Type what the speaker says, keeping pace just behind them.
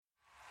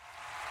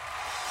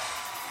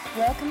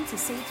Welcome to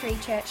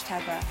C3 Church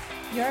Tuggerah.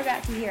 You're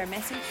about to hear a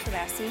message from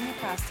our senior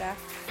pastor,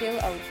 Phil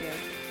Oldfield.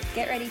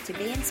 Get ready to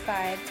be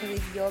inspired to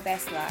live your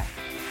best life.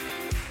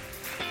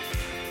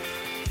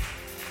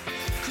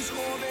 'Cause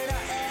all that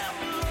I am,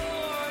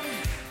 Lord,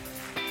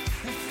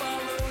 will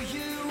follow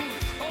you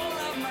all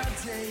of my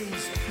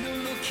days. No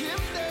looking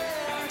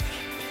back.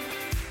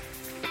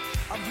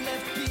 I've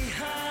left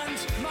behind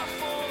my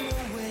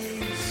former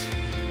ways.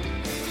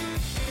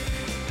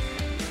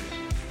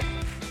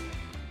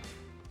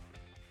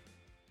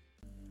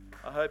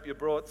 I hope you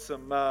brought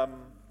some,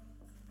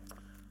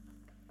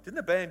 didn't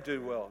the band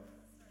do well?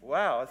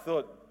 Wow, I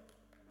thought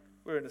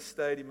we were in a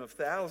stadium of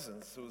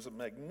thousands. It was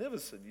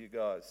magnificent, you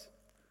guys.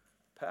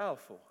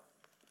 Powerful.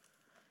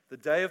 The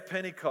day of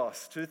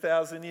Pentecost,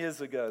 2,000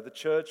 years ago, the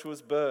church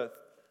was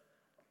birthed.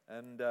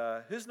 And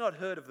who's not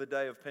heard of the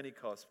day of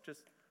Pentecost?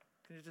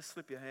 Can you just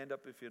slip your hand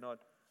up if you're not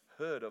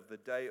heard of the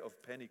day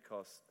of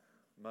Pentecost?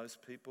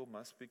 Most people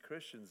must be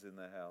Christians in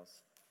the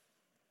house.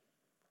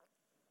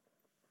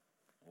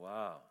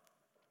 Wow.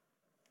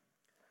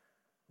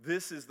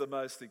 This is the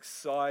most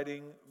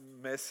exciting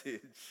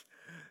message.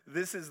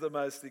 This is the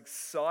most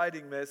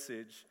exciting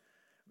message.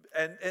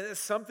 And it's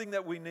something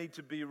that we need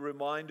to be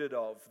reminded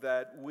of,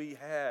 that we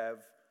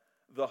have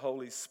the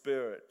Holy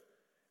Spirit.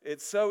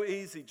 It's so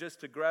easy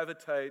just to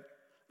gravitate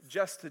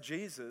just to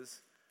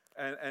Jesus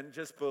and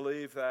just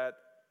believe that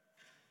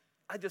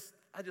I just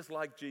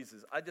like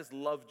Jesus. I just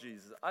love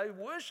Jesus. I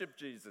worship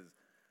Jesus.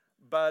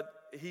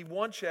 But he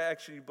wants you to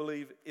actually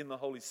believe in the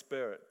Holy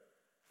Spirit.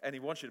 And he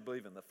wants you to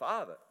believe in the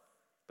Father.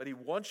 But he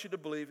wants you to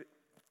believe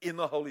in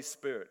the Holy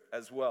Spirit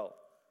as well.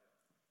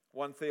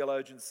 One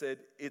theologian said,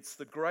 it's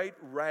the great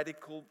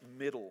radical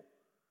middle.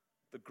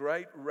 The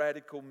great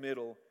radical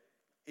middle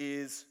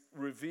is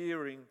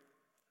revering,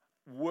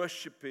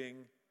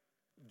 worshiping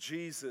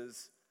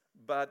Jesus,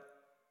 but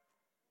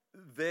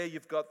there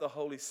you've got the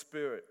Holy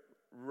Spirit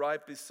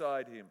right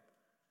beside him,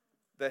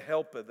 the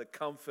helper, the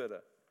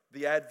comforter,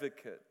 the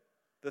advocate,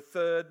 the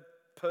third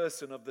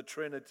person of the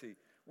Trinity.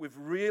 We've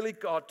really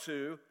got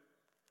to,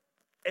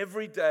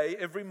 every day,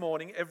 every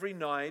morning, every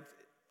night,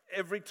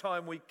 every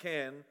time we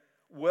can,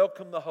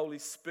 welcome the Holy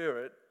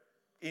Spirit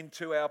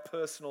into our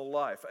personal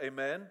life.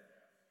 Amen?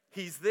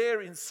 He's there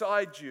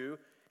inside you.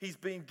 He's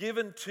been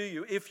given to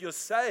you. If you're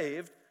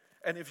saved,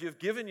 and if you've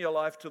given your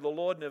life to the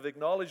Lord and have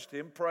acknowledged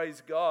him,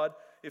 praise God.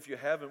 If you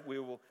haven't, we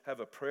will have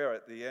a prayer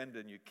at the end,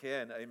 and you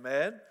can.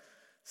 Amen?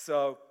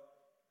 So,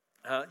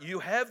 you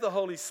have the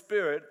Holy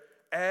Spirit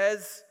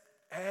as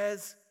a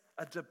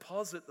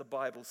deposit, the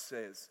Bible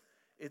says.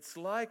 It's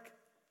like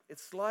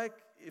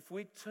if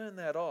we turn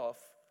that off.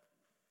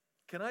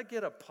 Can I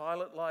get a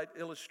pilot light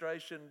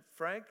illustration,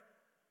 Frank?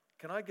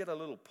 Can I get a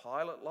little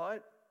pilot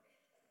light?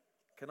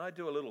 Can I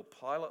do a little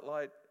pilot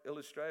light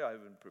illustration? I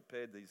haven't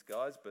prepared these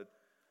guys, but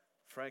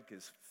Frank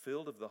is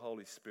filled of the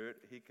Holy Spirit.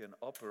 He can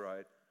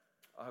operate.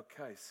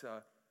 Okay,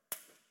 so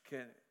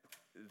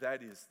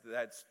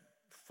that's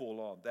full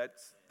on.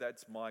 That's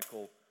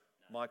Michael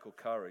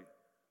Curry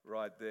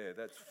right there.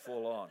 That's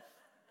full on.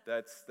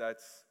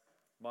 That's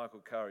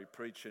Michael Curry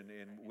preaching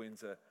in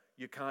Windsor.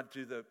 You can't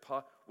do the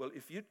well,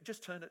 if you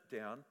just turn it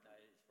down. No,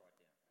 it is right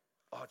down.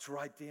 Oh, it's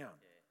right down.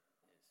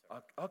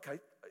 Yeah, Okay,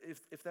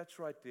 if that's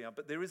right down.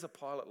 But there is a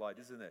pilot light,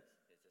 isn't there?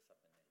 There's just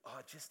up in there.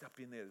 Oh, just up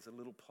in there. There's a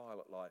little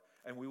pilot light.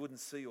 And we wouldn't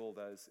see all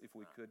those if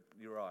we could.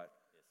 You're right.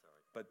 Yeah,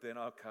 sorry. But then,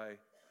 okay,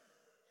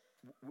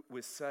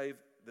 we're saved.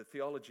 The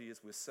theology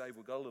is we're saved.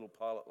 We've got a little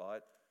pilot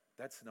light.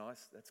 That's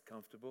nice. That's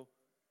comfortable.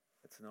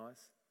 That's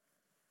nice.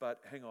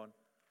 But hang on.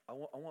 I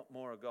want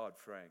more of God,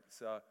 Frank.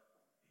 So,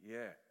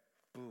 yeah,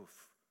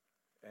 boof.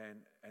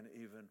 And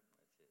even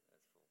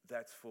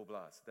that's full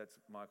blast. That's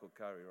Michael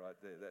Curry right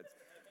there.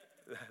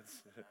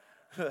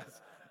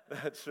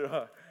 That's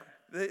right.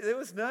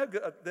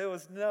 There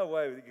was no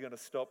way you're going to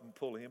stop and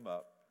pull him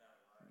up.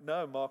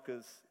 No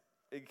mockers.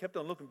 He kept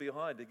on looking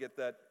behind to get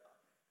that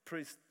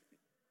priest.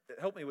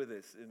 Help me with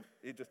this. And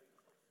he just.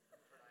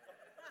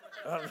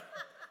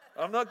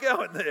 I'm not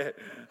going there.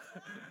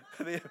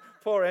 The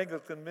poor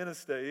Anglican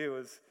minister.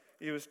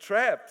 He was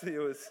trapped.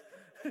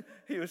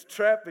 He was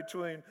trapped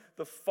between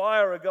the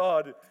fire of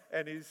God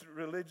and his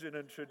religion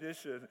and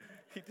tradition.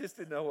 He just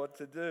didn't know what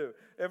to do.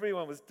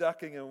 Everyone was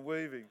ducking and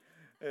weaving.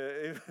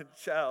 Even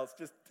Charles,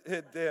 just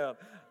head down.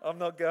 I'm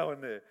not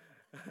going there.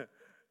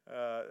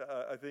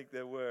 I think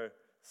there were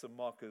some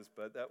mockers,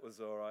 but that was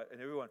all right.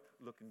 And everyone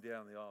looking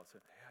down the aisle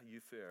said, how are you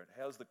faring?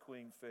 How's the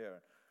Queen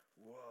faring?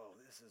 Whoa,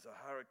 this is a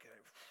hurricane.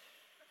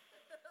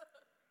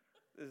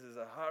 This is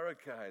a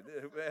hurricane.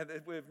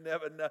 And we've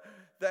never known.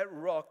 That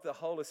rocked the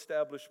whole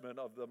establishment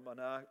of the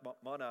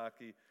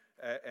monarchy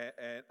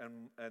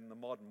and the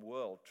modern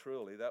world,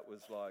 truly. That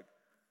was like,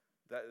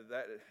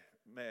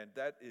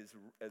 that is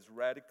as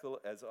radical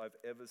as I've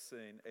ever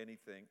seen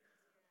anything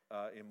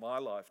in my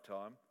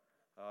lifetime.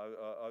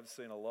 I've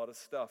seen a lot of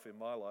stuff in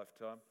my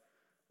lifetime.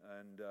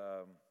 And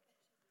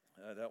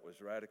that was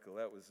radical.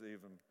 That was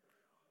even,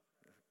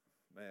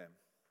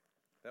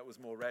 that was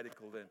more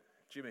radical than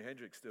Jimi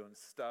Hendrix doing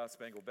Star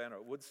Spangled Banner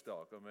at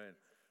Woodstock. I mean,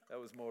 that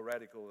was more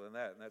radical than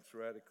that, and that's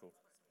radical.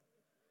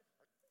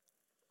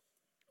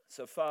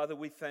 So, Father,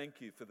 we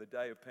thank you for the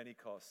day of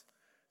Pentecost.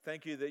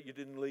 Thank you that you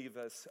didn't leave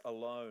us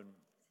alone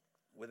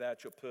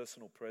without your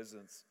personal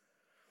presence.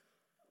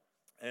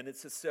 And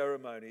it's a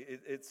ceremony.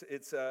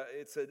 It's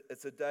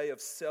a day of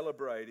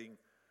celebrating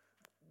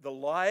the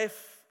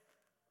life,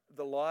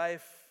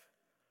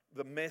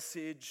 the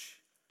message,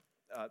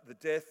 the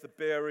death, the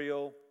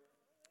burial,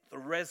 the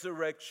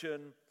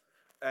resurrection,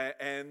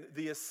 and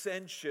the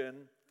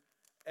ascension.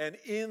 And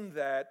in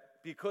that,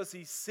 because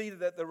he's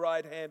seated at the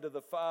right hand of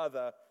the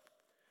Father,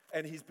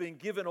 and he's been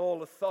given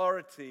all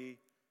authority,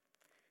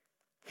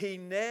 he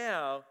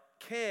now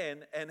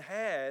can and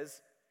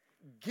has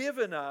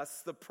given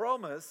us the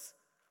promise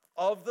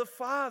of the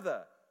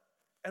Father.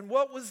 And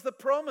what was the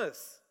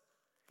promise?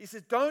 He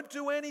says, don't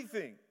do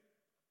anything.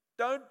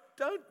 Don't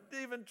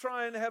even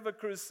try and have a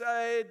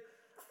crusade.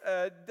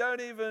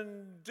 Don't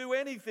even do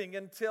anything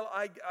until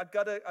I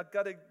got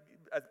to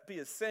be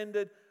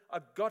ascended.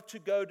 I've got to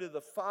go to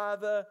the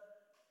Father.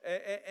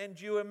 And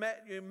you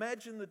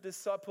imagine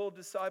the Paul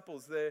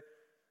disciples, they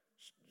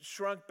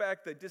shrunk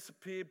back, they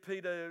disappeared.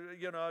 Peter,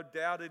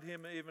 doubted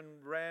him, even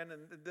ran.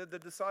 And the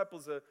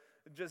disciples are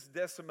just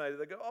decimated.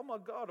 They go, oh my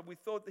God, we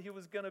thought that he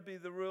was going to be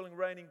the ruling,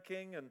 reigning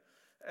king. And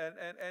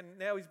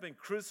now he's been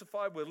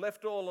crucified. We're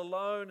left all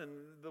alone and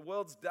the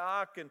world's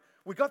dark. And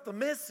we got the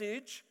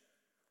message.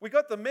 We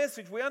got the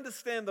message. We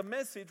understand the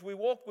message. We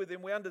walk with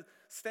him. We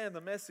understand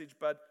the message.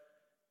 But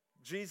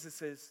Jesus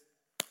says,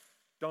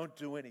 don't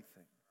do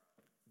anything.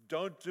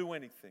 Don't do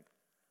anything.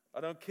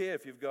 I don't care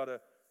if you've got a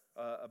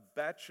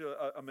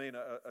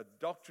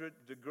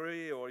doctorate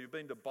degree or you've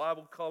been to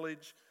Bible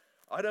college.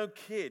 I don't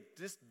care.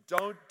 Just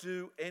don't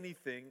do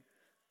anything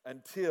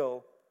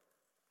until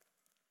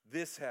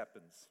this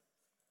happens.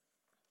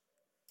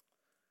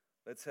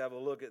 Let's have a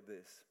look at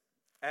this.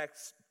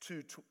 Acts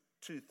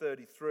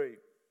 2:33.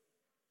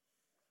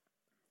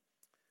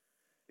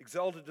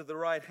 Exalted to the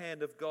right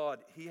hand of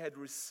God, he had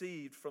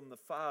received from the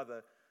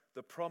Father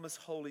the promised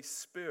Holy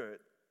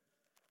Spirit,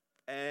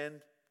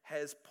 and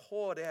has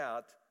poured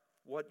out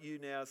what you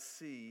now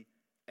see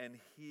and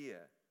hear.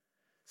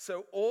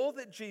 So all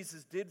that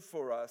Jesus did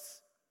for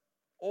us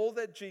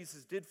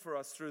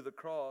through the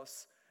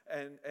cross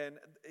and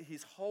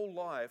his whole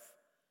life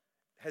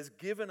has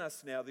given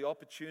us now the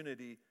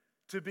opportunity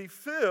to be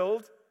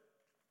filled,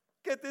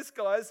 get this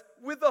guys,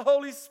 with the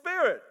Holy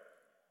Spirit.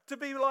 To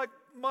be like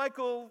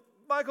Michael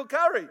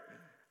Curry,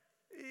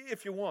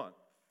 if you want.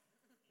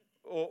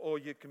 Or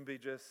you can be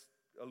just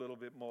a little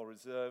bit more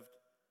reserved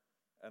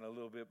and a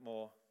little bit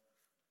more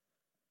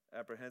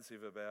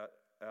apprehensive about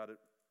it,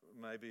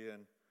 maybe,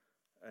 and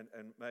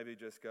maybe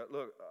just go,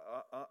 look,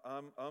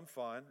 I'm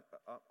fine.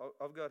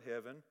 I've got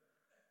heaven.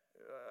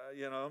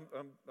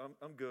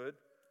 I'm good.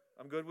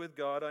 I'm good with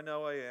God. I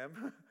know I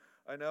am.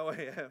 I know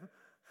I am.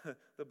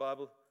 The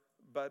Bible,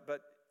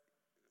 but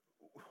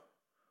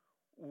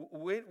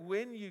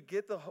when you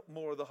get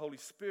more of the Holy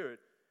Spirit,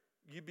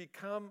 you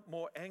become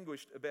more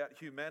anguished about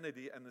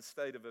humanity and the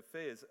state of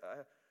affairs.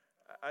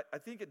 I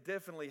think it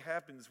definitely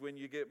happens when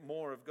you get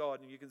more of God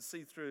and you can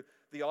see through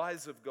the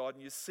eyes of God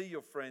and you see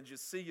your friends, you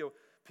see your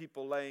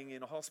people laying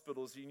in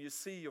hospitals and you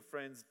see your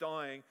friends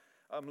dying.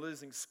 I'm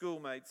losing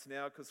schoolmates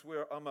now because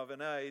I'm of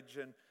an age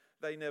and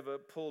they never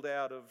pulled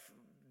out of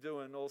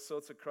doing all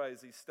sorts of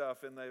crazy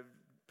stuff and they've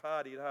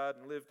partied hard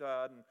and lived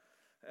hard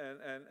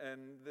and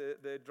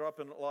they're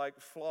dropping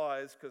like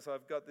flies because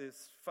I've got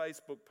this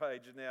Facebook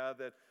page now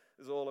that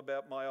is all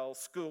about my old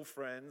school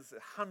friends,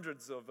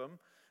 hundreds of them.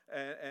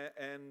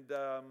 And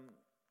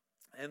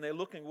they're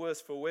looking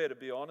worse for wear, to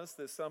be honest.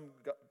 There's some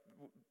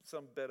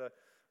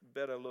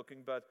better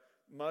looking, but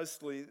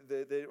mostly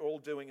they're all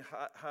doing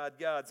hard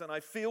yards. And I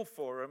feel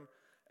for them,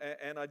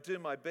 and I do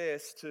my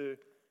best to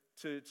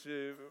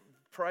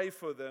pray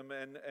for them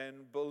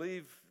and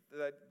believe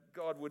that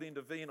God would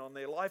intervene on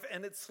their life.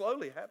 And it's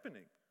slowly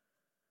happening.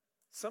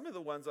 Some of the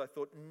ones I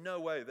thought,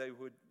 no way they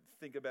would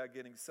think about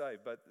getting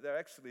saved, but they're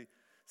actually,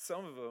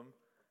 some of them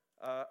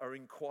are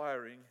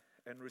inquiring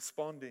and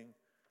responding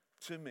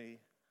to me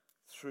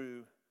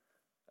through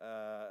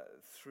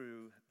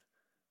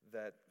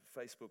that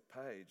Facebook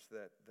page,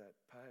 that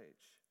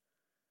page.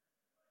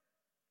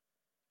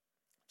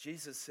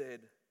 Jesus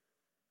said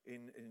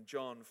in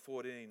John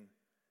 14,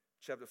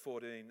 chapter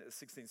 14,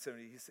 16,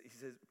 17, he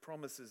says,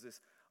 promises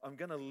this, I'm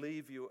going to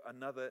leave you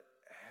another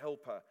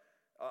helper.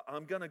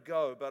 I'm going to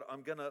go, but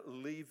I'm going to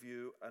leave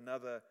you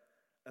another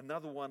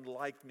one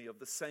like me of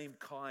the same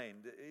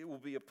kind. It will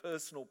be a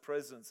personal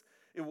presence.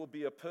 It will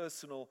be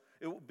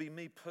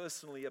me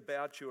personally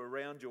about you,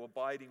 around you,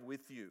 abiding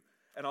with you.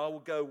 And I will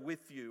go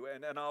with you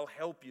and I'll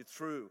help you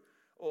through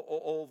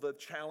all the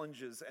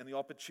challenges and the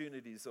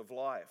opportunities of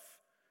life.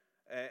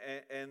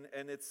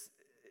 And it's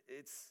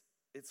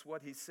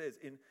what he says.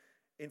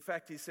 In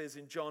fact, he says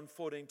in John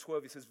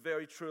 14:12, he says,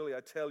 very truly I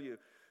tell you,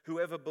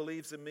 whoever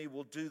believes in me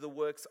will do the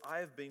works I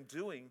have been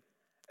doing.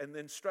 And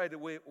then straight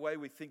away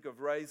we think of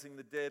raising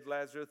the dead,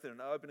 Lazarus,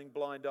 and opening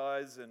blind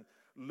eyes and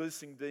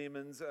loosing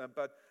demons.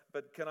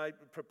 But can I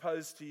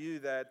propose to you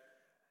that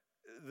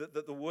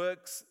the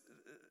works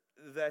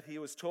that he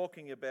was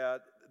talking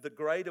about, the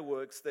greater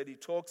works that he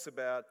talks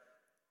about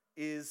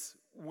is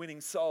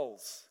winning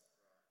souls.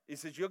 He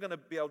says, you're going to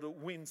be able to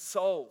win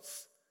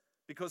souls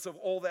because of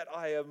all that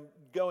I am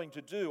going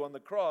to do on the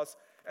cross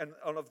and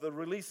of the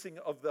releasing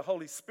of the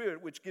Holy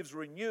Spirit, which gives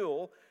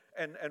renewal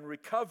and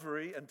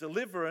recovery and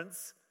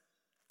deliverance.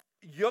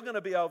 You're going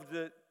to be able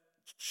to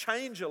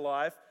change a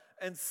life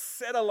and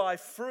set a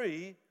life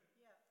free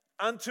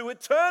unto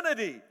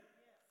eternity.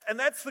 And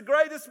that's the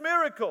greatest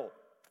miracle.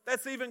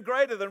 That's even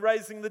greater than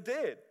raising the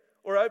dead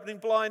or opening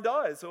blind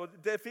eyes or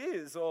deaf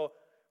ears or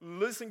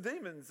loosing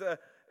demons.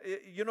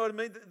 You know what I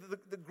mean?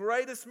 The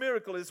greatest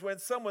miracle is when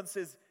someone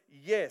says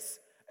yes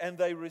and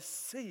they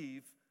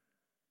receive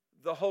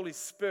the Holy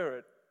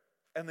Spirit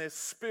and their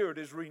spirit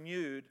is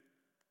renewed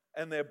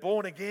and they're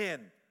born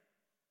again.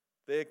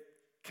 They're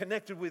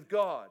connected with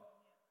God.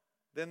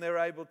 Then they're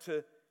able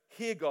to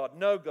hear God,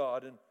 know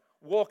God, and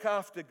walk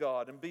after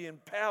God and be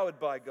empowered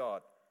by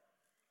God.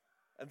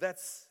 And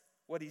that's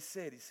what he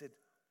said. He said,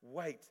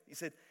 wait.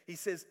 He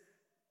says,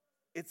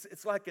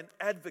 it's like an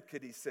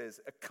advocate, he says,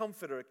 a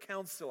comforter, a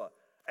counselor,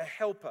 a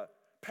helper.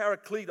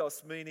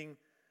 Parakletos,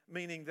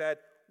 meaning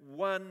that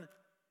one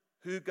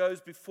who goes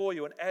before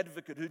you, an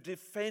advocate who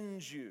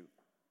defends you,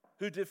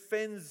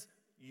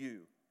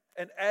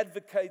 and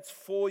advocates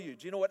for you.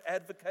 Do you know what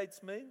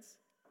advocates means?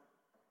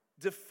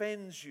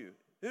 Defends you.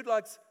 Who'd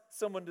like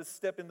someone to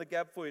step in the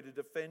gap for you to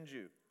defend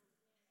you?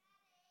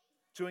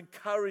 To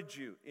encourage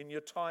you in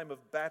your time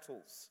of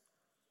battles.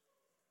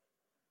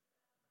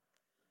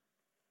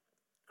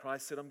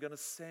 Christ said, I'm going to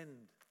send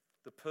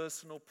the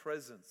personal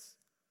presence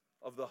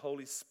of the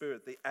Holy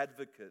Spirit, the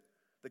advocate,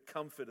 the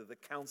comforter, the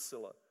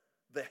counselor,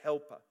 the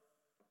helper,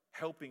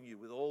 helping you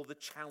with all the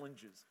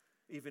challenges,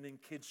 even in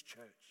kids'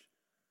 church.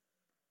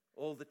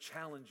 All the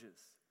challenges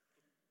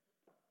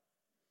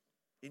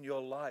in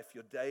your life,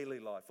 your daily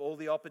life, all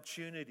the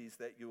opportunities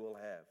that you will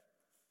have.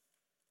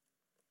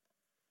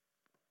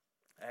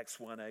 Acts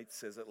 1:8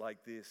 says it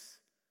like this,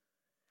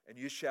 and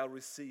you shall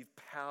receive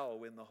power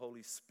when the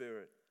Holy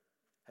Spirit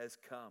has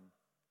come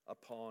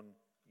upon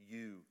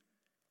you,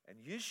 and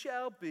you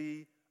shall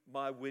be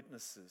my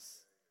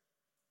witnesses.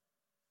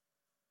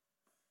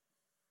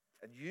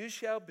 And you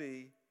shall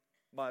be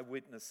my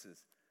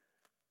witnesses.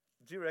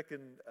 Do you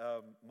reckon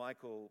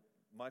Michael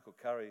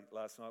Curry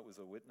last night was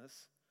a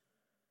witness?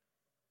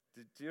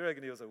 Do you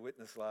reckon he was a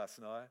witness last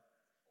night?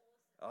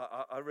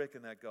 I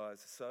reckon that guy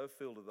is so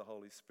filled with the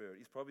Holy Spirit.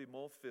 He's probably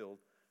more filled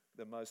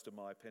than most of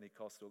my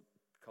Pentecostal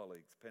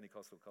colleagues.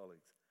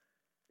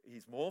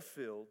 He's more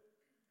filled,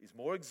 he's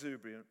more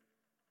exuberant,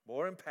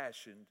 more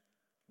impassioned,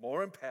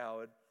 more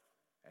empowered,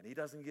 and he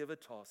doesn't give a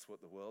toss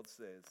what the world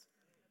says.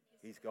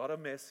 He's got a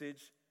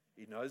message,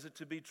 he knows it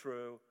to be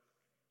true,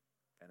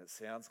 and it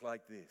sounds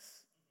like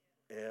this.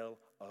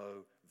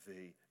 Love.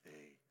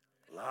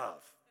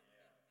 Love.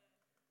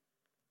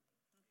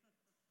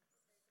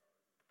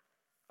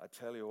 I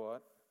tell you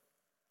what,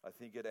 I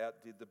think it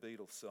outdid the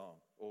Beatles song,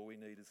 All We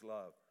Need Is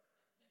Love.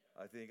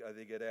 I think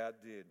it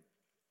outdid.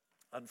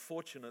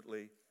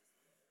 Unfortunately,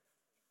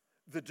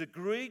 the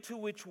degree to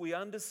which we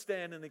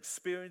understand and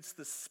experience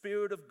the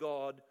Spirit of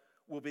God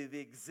will be the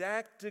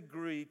exact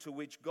degree to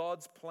which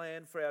God's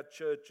plan for our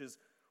churches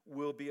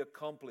will be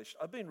accomplished.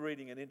 I've been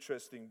reading an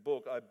interesting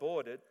book. I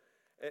bought it.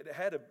 It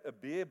had a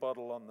beer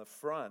bottle on the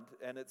front,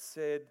 and it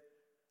said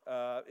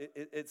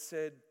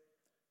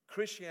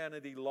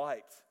Christianity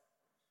Light.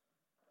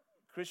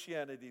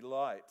 Christianity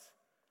Light.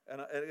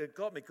 And it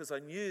got me because I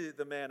knew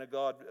the man of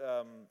God,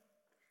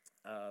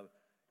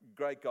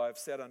 great guy. I've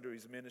sat under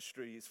his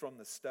ministry. He's from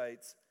the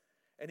States.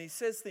 And he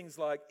says things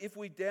like, if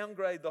we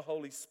downgrade the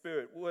Holy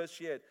Spirit, worse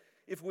yet,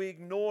 if we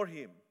ignore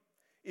him,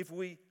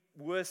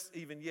 worse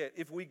even yet,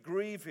 if we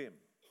grieve him,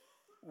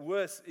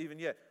 worse even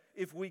yet,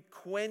 if we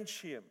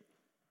quench him,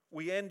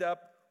 we end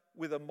up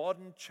with a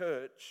modern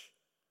church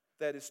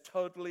that is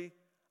totally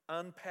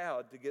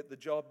unpowered to get the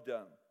job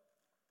done.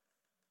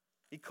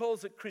 He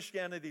calls it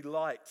Christianity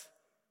Light.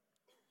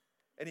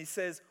 And he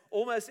says,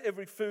 almost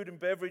every food and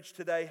beverage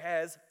today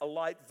has a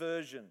light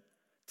version.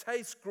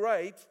 Tastes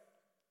great,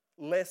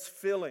 less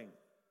filling.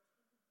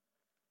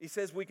 He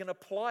says we can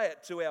apply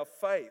it to our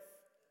faith.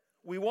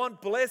 We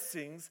want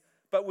blessings,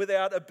 but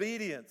without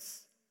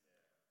obedience.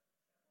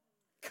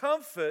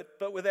 Comfort,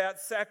 but without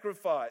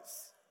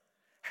sacrifice.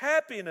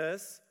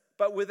 Happiness,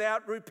 but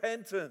without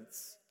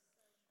repentance.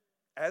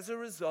 As a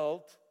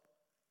result,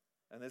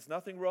 and there's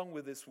nothing wrong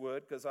with this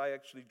word because I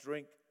actually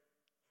drink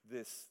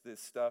this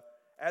stuff.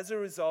 As a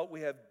result,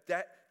 we have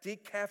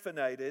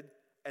decaffeinated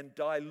and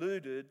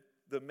diluted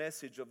the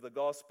message of the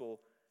gospel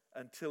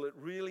until it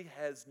really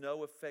has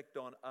no effect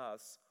on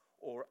us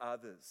or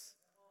others.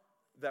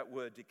 That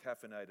word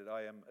decaffeinated.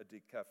 I am a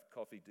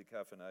coffee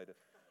decaffeinator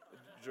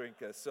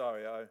drinker.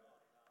 Sorry,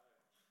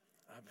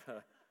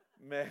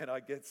 man, I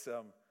get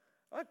some.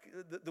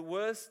 The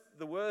worst.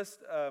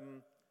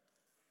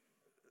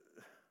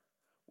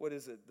 What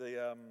is it?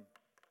 The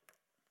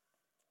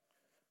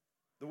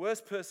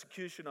worst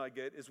persecution I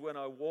get is when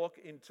I walk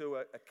into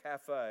a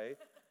cafe.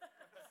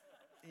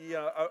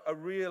 A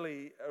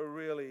really,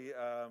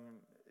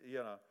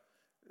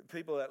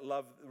 People that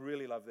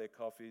really love their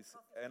coffees,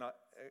 and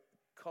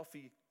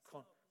coffee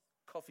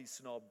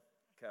snob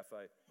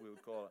cafe, we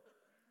would call it.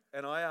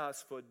 And I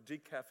asked for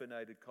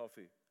decaffeinated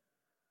coffee.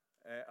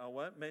 I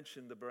won't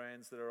mention the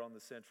brands that are on the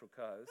Central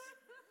Coast,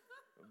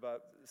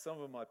 but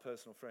some of my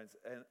personal friends,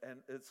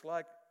 and it's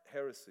like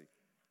heresy.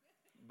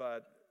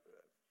 But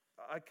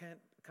I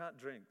can't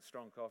drink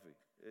strong coffee.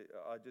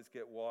 I just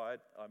get wide.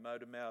 I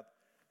motor mouth.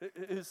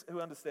 Who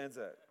understands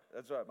that?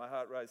 That's right. My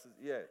heart races.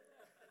 Yeah.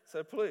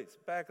 So please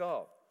back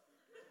off.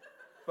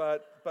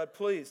 But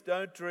please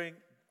don't drink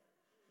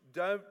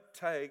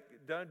decaffeinated,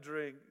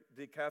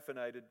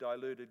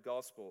 diluted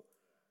gospel,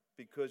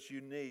 because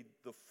you need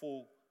the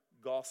full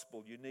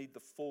gospel. You need the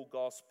full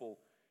gospel.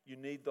 You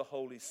need the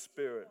Holy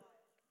Spirit.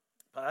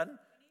 Pardon?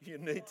 You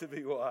need to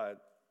be wired.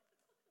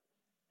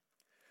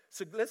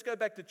 So let's go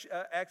back to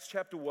Acts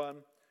chapter 1.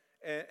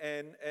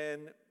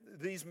 And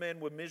these men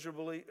were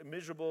miserable,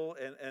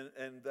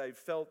 and they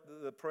felt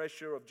the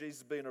pressure of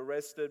Jesus being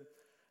arrested.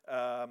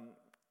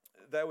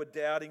 They were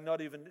doubting,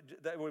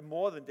 they were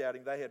more than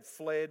doubting. They had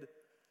fled.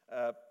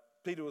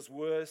 Peter was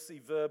worse. He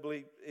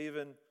verbally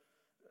even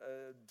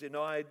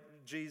denied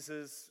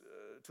Jesus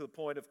to the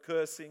point of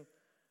cursing.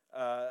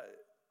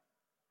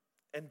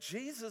 And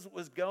Jesus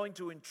was going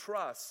to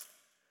entrust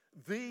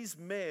these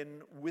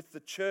men with the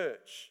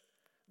church.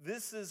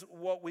 This is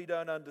what we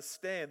don't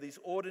understand. These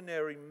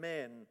ordinary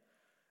men,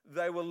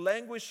 they were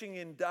languishing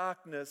in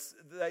darkness.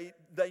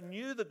 They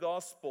knew the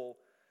gospel.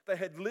 They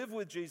had lived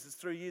with Jesus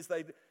 3 years.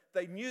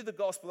 They knew the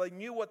gospel. They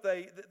knew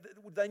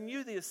they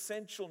knew the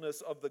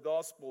essentialness of the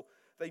gospel.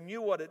 They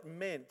knew what it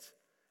meant.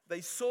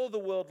 They saw the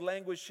world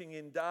languishing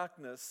in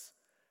darkness.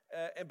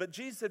 But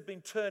Jesus had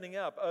been turning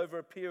up over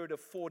a period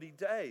of 40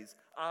 days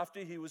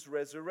after he was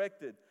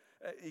resurrected.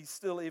 He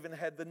still even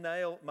had the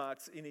nail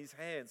marks in his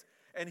hands.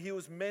 And he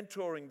was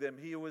mentoring them.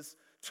 He was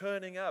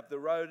turning up. The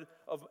road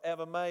of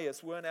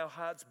Emmaus, weren't our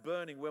hearts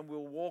burning when we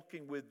were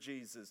walking with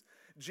Jesus?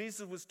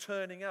 Jesus was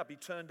turning up. He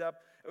turned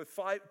up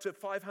to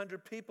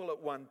 500 people at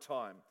one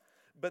time.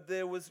 But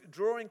there was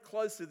drawing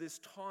closer this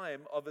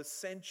time of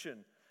ascension.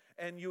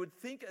 And you would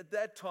think at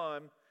that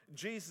time,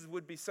 Jesus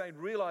would be saying,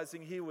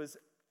 realizing he was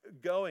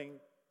going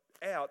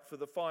out for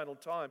the final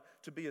time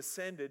to be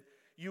ascended,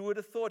 you would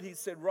have thought he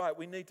said, right,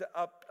 we need to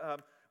up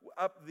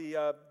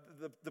the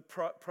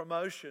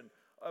promotion.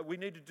 We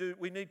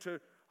need to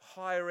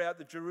hire out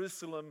the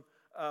Jerusalem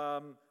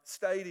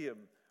stadium.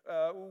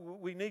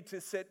 We need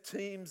to set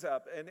teams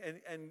up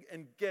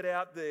and get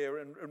out there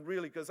and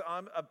really, because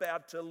I'm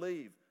about to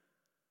leave.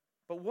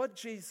 But what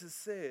Jesus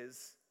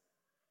says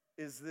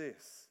is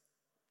this: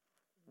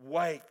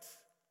 wait.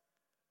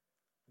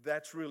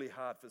 That's really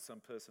hard for some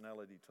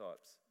personality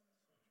types.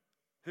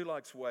 Who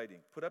likes waiting?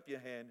 Put up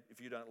your hand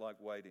if you don't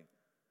like waiting.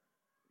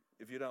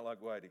 If you don't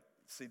like waiting.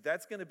 See,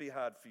 that's going to be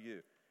hard for you.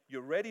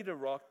 You're ready to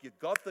rock. You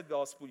got the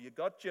gospel. You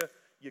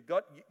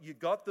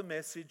got the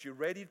message. You're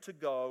ready to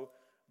go.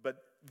 But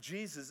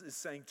Jesus is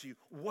saying to you,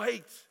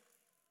 wait.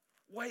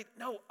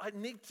 No, I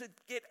need to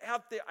get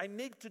out there. I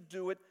need to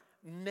do it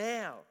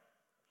now.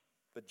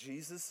 But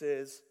Jesus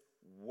says,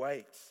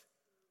 wait.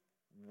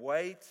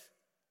 Wait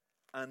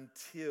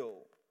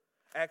until.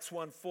 Acts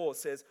 1:4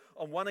 says,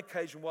 on one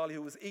occasion while he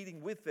was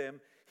eating with them,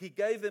 he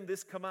gave them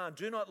this command: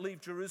 do not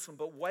leave Jerusalem,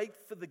 but wait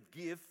for the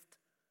gift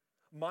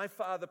my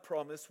Father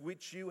promised,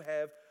 which you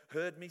have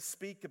heard me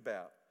speak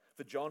about.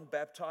 For John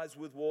baptized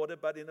with water,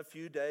 but in a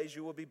few days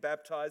you will be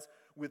baptized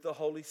with the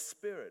Holy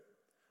Spirit.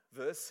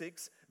 Verse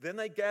 6, then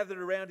they gathered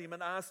around him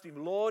and asked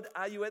him, Lord,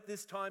 are you at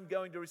this time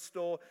going to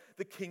restore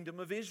the kingdom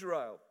of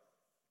Israel?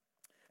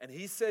 And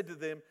he said to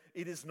them,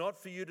 it is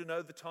not for you to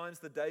know the times,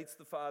 the dates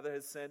the Father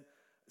has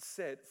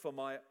set for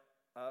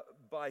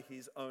by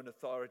his own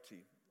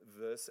authority.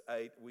 Verse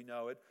 8, we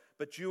know it.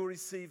 But you will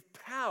receive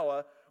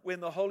power when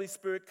the Holy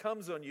Spirit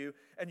comes on you,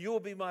 and you will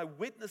be my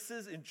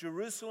witnesses in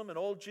Jerusalem and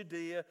all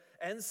Judea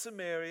and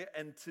Samaria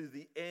and to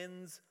the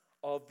ends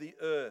of the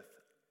earth.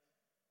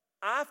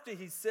 After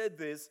he said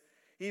this,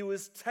 he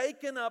was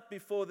taken up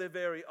before their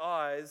very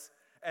eyes,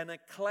 and a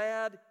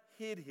cloud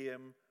hid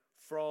him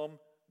from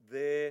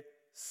their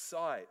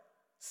sight.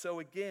 So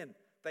again,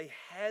 they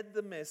had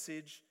the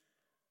message,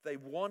 they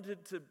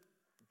wanted to,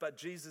 but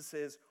Jesus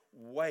says,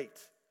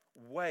 wait.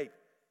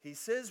 He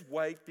says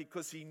wait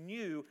because he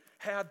knew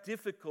how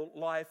difficult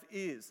life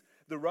is.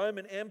 The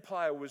Roman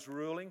Empire was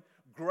ruling,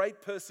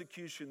 great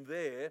persecution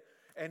there,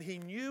 and he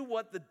knew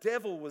what the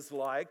devil was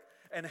like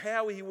and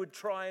how he would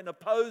try and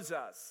oppose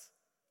us.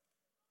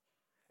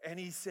 And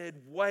he said,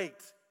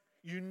 wait,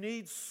 you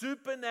need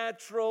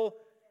supernatural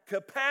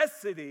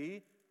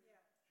capacity,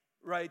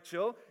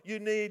 Rachel. You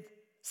need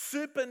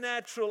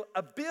supernatural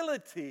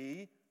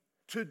ability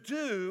to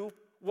do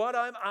what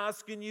I'm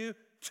asking you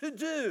to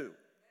do.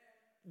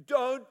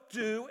 Don't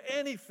do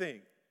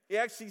anything. He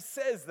actually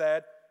says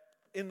that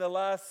in the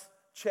last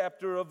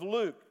chapter of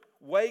Luke.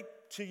 Wait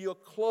till you're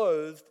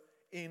clothed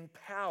in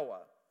power.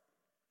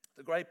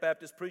 The great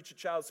Baptist preacher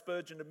Charles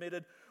Spurgeon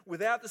admitted,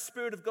 without the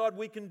Spirit of God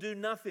we can do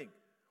nothing.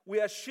 We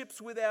are ships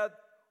without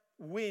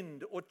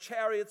wind or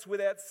chariots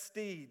without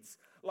steeds,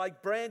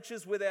 Like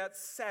branches without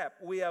sap,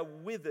 we are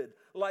withered.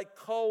 Like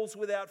coals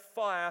without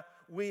fire,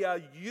 we are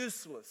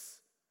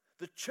useless.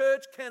 The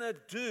church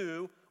cannot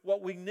do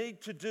what we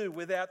need to do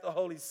without the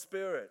Holy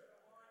Spirit.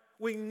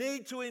 We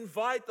need to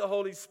invite the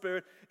Holy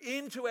Spirit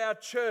into our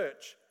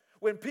church.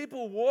 When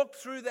people walk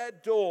through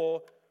that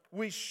door,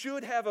 we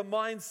should have a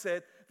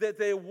mindset that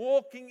they're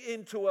walking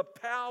into a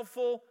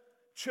powerful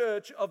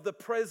church of the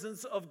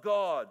presence of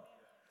God.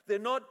 They're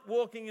not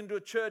walking into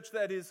a church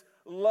that is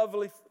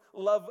wonderfully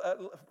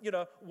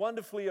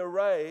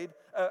arrayed,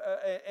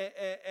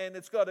 and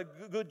it's got a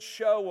good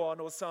show on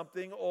or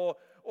something, or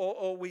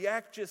we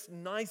act just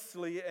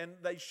nicely, and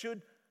that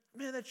should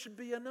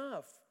be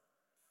enough.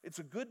 It's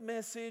a good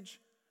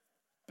message,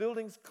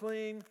 building's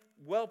clean,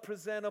 well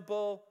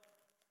presentable,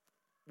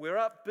 we're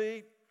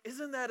upbeat.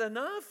 Isn't that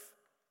enough?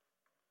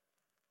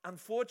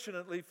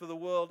 Unfortunately for the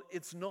world,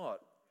 it's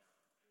not.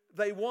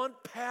 They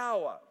want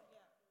power.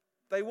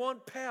 They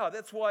want power.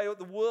 That's why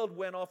the world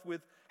went off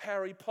with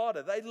Harry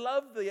Potter. They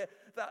love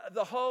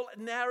the whole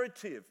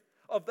narrative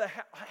of the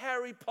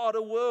Harry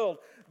Potter world,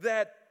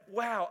 that,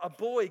 wow, a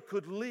boy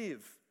could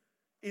live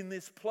in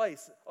this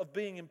place of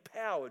being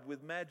empowered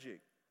with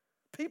magic.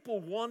 People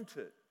want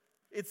it.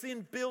 It's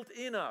inbuilt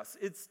in us.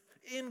 It's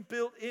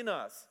inbuilt in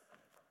us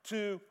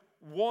to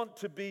want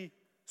to be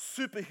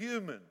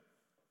superhuman.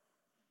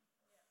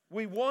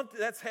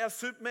 That's how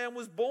Superman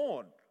was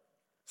born.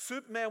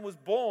 Superman was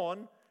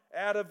born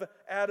out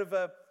of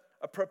a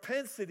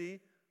propensity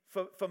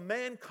for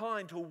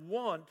mankind to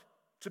want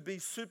to be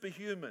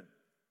superhuman.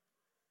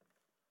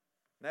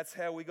 And that's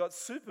how we got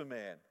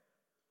Superman.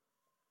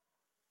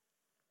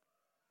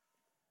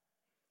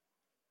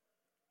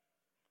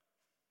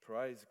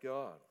 Praise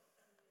God.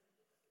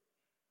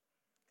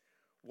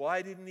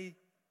 Why didn't he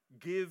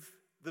give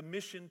the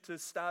mission to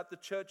start the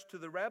church to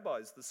the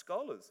rabbis, the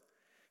scholars?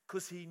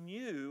 Because he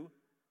knew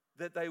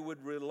that they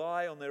would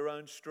rely on their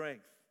own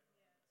strength,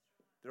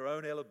 their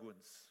own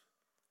eloquence,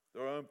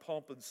 their own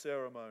pomp and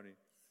ceremony.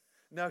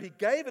 Now, he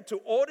gave it to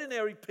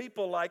ordinary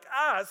people like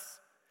us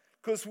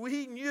because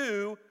we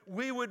knew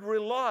we would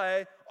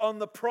rely on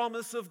the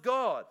promise of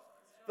God,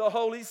 the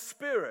Holy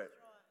Spirit,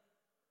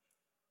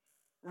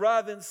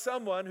 rather than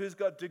someone who's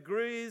got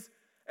degrees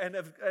and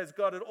has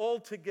got it all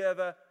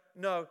together.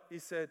 No, he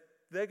said,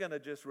 they're going to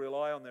just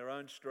rely on their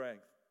own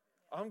strength.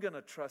 I'm going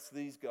to trust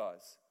these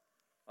guys.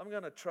 I'm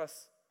going to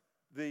trust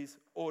these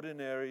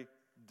ordinary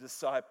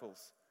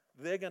disciples.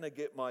 They're going to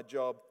get my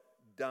job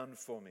done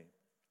for me.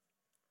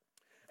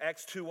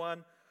 Acts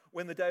 2:1,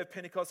 when the day of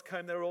Pentecost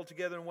came, they were all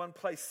together in one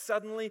place.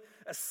 Suddenly,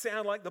 a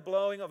sound like the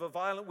blowing of a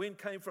violent wind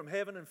came from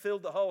heaven and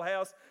filled the whole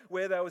house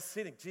where they were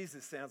sitting.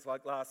 Jesus, sounds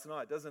like last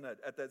night, doesn't it,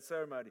 at that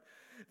ceremony?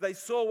 They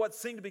saw what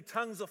seemed to be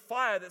tongues of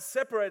fire that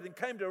separated and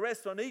came to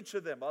rest on each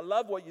of them. I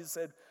love what you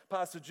said,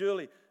 Pastor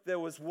Julie. There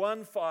was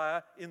one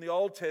fire in the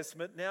Old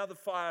Testament. Now the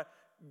fire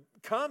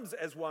comes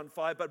as one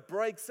fire, but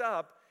breaks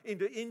up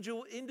into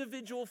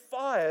individual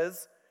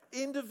fires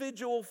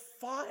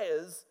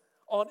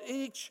on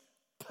each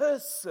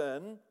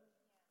person.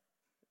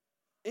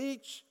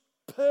 Each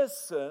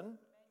person.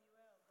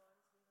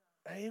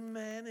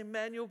 Amen.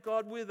 Emmanuel,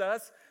 God with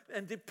us.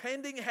 And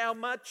depending how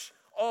much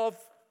of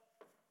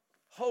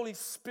Holy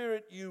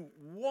Spirit you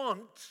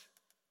want,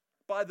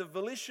 by the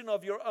volition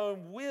of your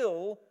own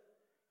will,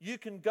 you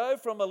can go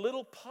from a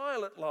little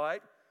pilot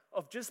light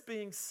of just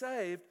being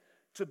saved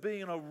to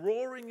being a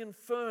roaring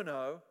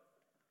inferno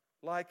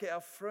like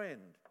our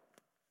friend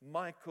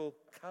Michael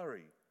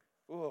Curry.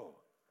 Oh,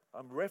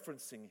 I'm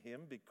referencing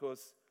him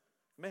because,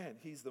 man,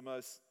 he's the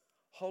most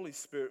Holy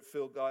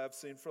Spirit-filled guy I've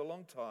seen for a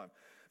long time.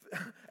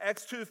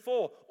 Acts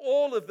 2:4,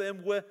 all of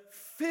them were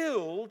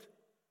filled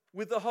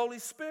with the Holy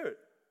Spirit.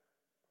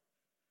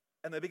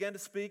 And they began to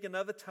speak in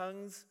other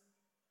tongues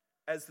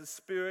as the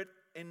Spirit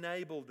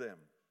enabled them.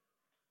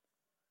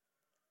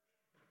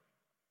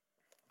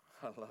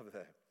 I love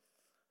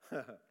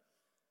that.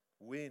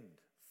 Wind,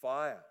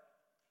 fire,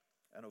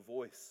 and a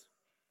voice.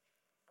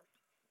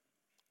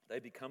 They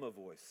become a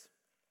voice.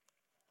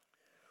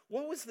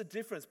 What was the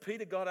difference?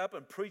 Peter got up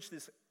and preached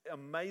this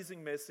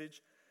amazing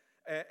message,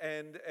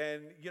 and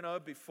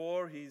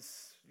before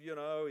he's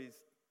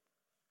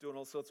doing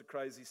all sorts of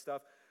crazy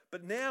stuff,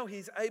 but now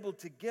he's able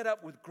to get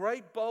up with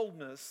great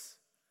boldness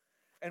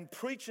and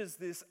preaches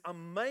this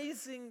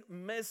amazing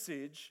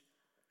message,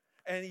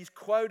 and he's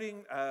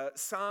quoting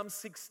Psalm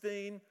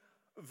 16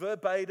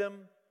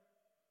 verbatim.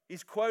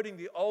 He's quoting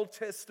the Old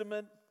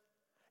Testament.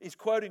 He's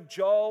quoting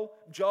Joel.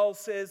 Joel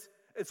says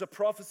it's a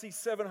prophecy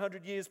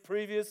 700 years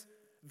previous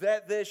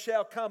that there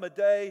shall come a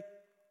day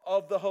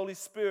of the Holy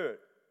Spirit.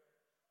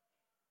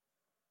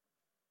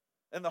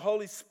 And the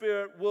Holy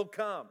Spirit will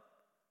come.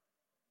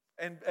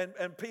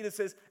 And Peter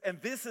says,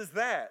 and this is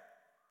that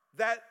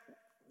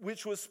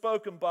which was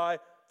spoken by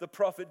the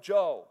prophet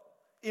Joel.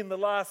 In the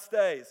last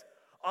days,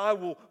 I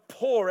will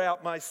pour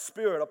out my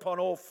Spirit upon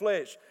all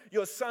flesh.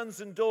 Your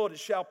sons and daughters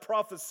shall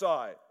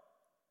prophesy.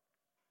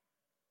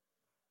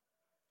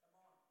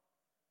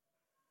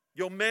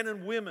 Your men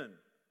and women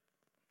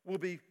will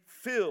be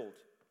filled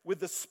with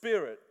the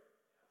Spirit.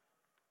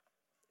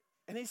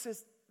 And he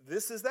says,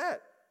 this is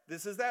that.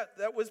 This is that.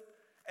 That was,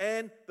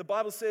 and the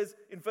Bible says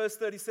in verse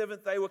 37,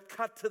 they were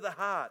cut to the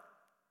heart.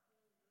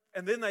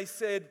 And then they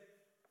said,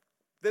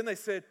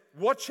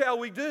 what shall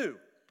we do?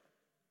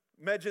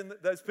 Imagine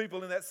those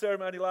people in that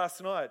ceremony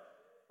last night.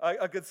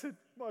 I could say,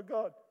 my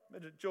God,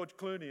 imagine George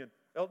Clooney and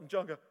Elton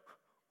John go,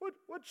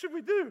 what should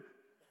we do?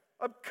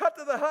 I'm cut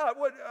to the heart.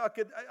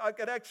 I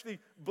could actually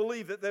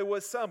believe that there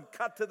were some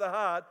cut to the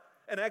heart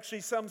and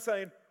actually some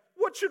saying,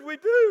 what should we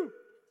do?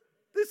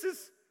 This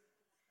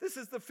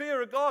is the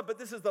fear of God, but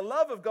this is the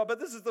love of God, but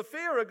this is the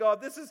fear of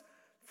God. This is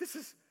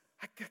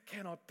I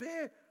cannot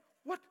bear.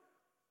 What?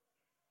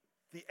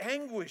 The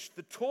anguish,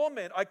 the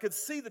torment. I could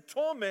see the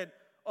torment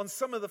on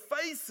some of the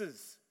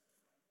faces.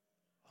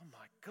 Oh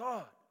my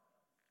God.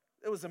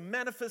 There was a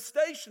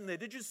manifestation there.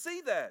 Did you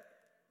see that?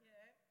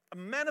 Yeah. A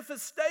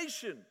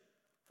manifestation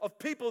of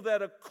people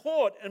that are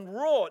caught and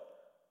wrought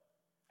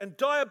and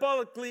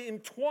diabolically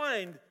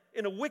entwined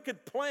in a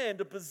wicked plan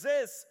to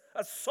possess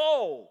a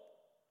soul.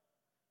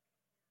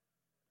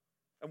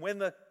 And when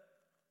the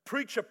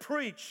preacher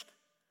preached,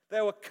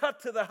 they were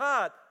cut to the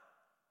heart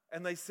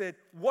and they said,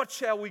 what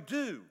shall we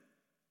do?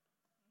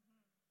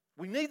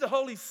 We need the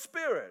Holy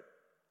Spirit.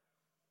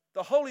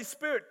 The Holy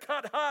Spirit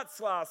cut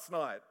hearts last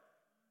night.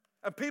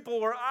 And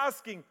people were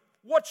asking,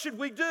 what should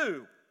we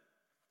do?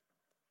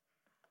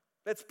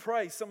 Let's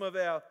pray. Some of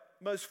our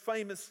most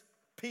famous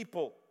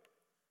people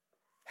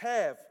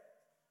have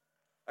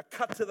a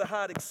cut to the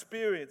heart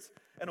experience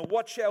and a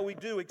what shall we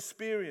do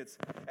experience.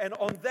 And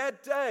on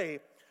that day,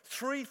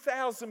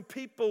 3,000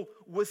 people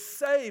were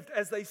saved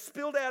as they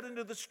spilled out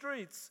into the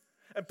streets.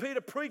 And Peter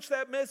preached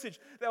that message.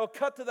 They were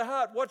cut to the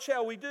heart. What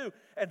shall we do?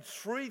 And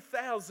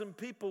 3,000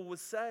 people were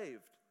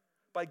saved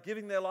by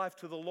giving their life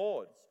to the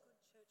Lord.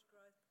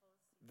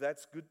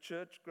 That's good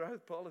church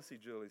growth policy,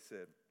 Julie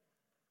said.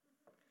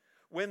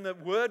 When the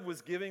word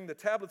was given, the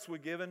tablets were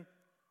given,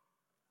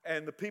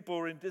 and the people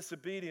were in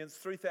disobedience,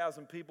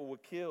 3,000 people were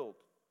killed.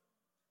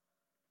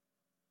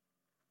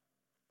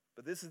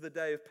 But this is the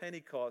day of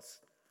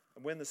Pentecost,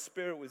 and when the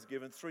Spirit was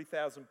given,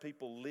 3,000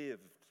 people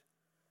lived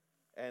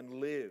and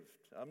lived.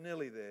 I'm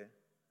nearly there.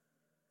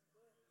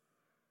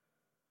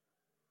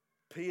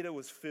 Peter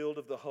was filled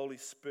of the Holy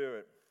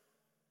Spirit.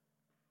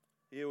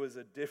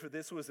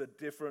 This was a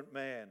different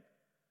man.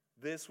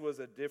 This was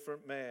a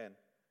different man.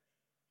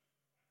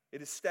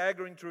 It is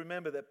staggering to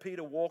remember that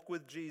Peter walked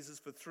with Jesus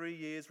for 3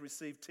 years,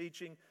 received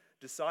teaching,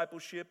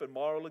 discipleship, and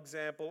moral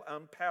example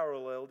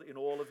unparalleled in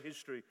all of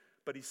history,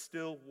 but he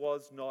still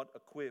was not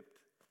equipped.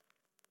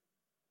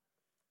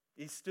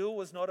 He still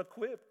was not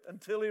equipped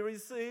until he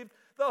received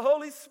the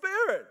Holy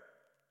Spirit,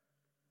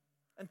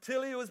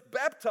 until he was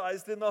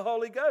baptized in the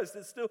Holy Ghost.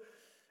 It's still,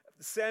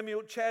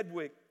 Samuel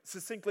Chadwick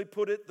succinctly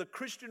put it, the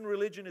Christian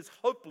religion is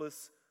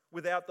hopeless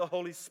without the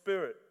Holy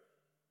Spirit.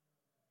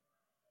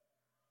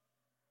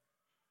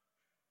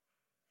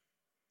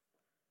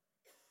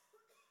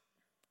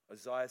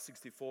 Isaiah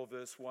 64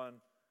 verse 1.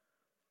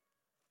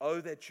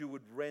 Oh, that you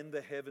would rend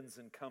the heavens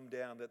and come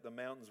down, that the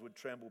mountains would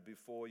tremble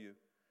before you.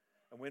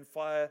 And when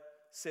fire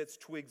sets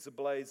twigs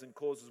ablaze and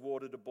causes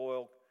water to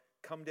boil,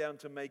 come down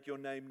to make your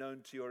name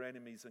known to your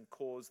enemies and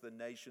cause the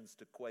nations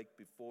to quake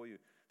before you.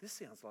 This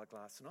sounds like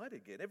last night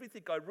again.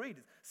 Everything I read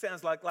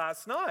sounds like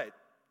last night.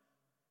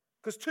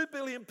 Because 2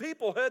 billion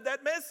people heard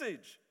that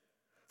message.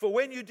 For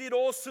when you did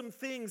awesome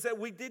things that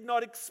we did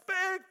not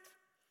expect,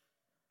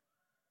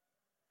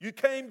 you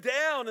came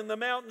down and the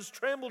mountains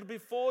trembled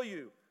before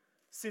you.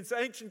 Since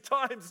ancient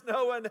times,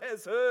 no one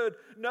has heard,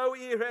 no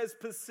ear has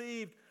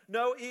perceived,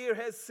 no ear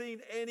has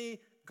seen any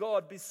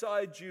God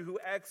beside you who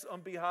acts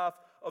on behalf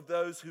of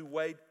those who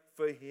wait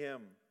for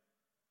him.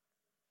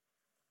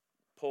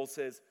 Paul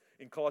says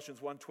in Colossians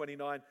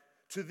 1:29,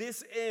 to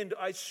this end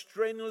I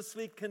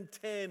strenuously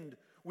contend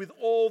with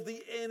all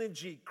the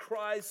energy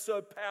Christ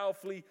so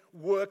powerfully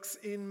works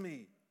in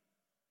me.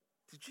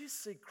 Did you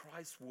see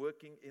Christ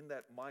working in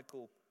that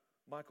Michael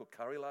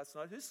Curry last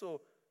night? Who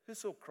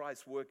saw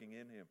Christ working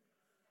in him?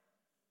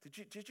 Did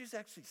you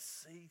actually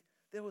see?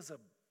 There was a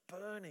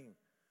burning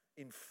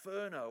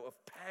inferno of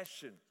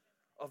passion,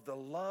 of the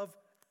love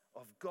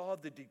of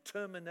God, the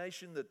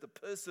determination, the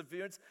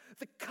perseverance,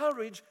 the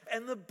courage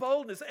and the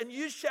boldness. And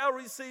you shall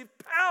receive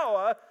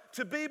power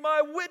to be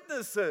my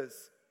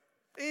witnesses,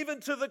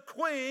 even to the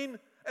Queen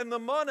and the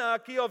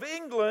monarchy of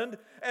England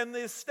and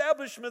the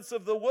establishments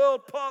of the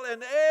world,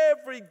 and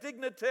every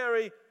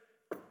dignitary.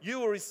 You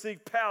will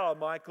receive power,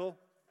 Michael.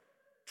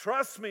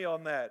 Trust me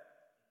on that.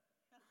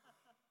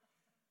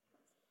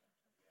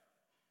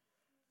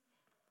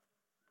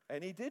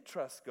 And he did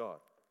trust God.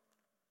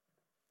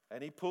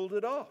 And he pulled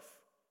it off.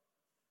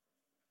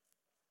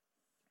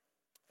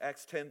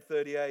 Acts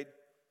 10:38.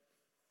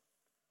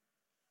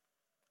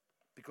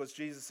 Because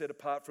Jesus said,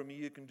 apart from me,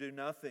 you can do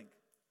nothing.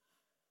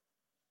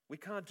 We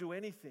can't do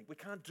anything. We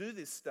can't do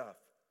this stuff.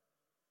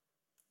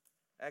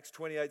 Acts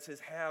 28 says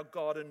how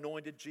God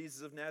anointed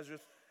Jesus of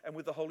Nazareth and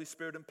with the Holy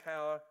Spirit and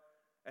power,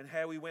 and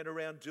how he went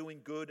around doing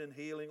good and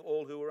healing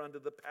all who were under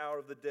the power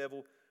of the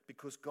devil,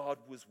 because God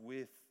was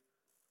with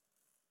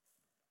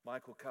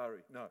Michael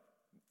Curry. No,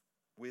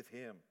 with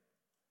him.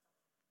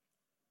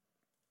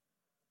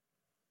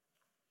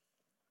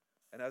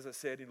 And as I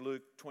said in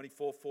Luke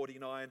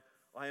 24:49,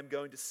 I am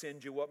going to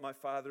send you what my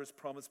Father has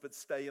promised, but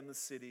stay in the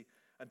city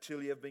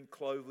until you have been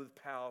clothed with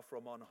power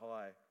from on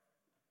high.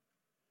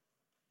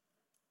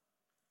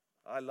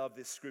 I love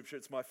this scripture.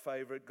 It's my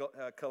favorite,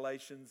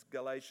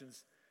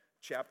 Galatians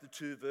chapter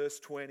 2, verse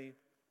 20.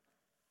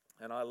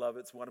 And I love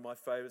it. It's one of my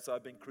favorites.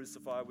 I've been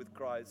crucified with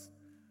Christ.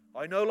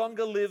 I no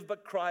longer live,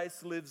 but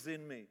Christ lives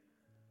in me.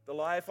 The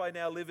life I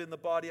now live in the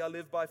body, I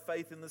live by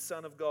faith in the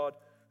Son of God,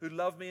 who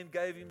loved me and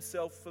gave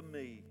himself for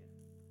me.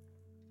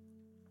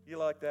 You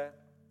like that?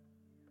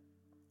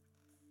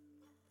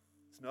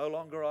 It's no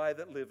longer I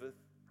that liveth,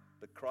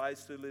 but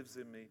Christ who lives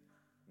in me.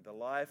 And the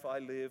life I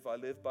live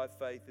by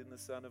faith in the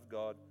Son of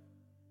God,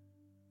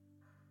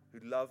 who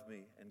loved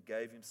me and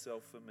gave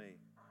himself for me.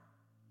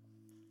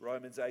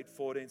 Romans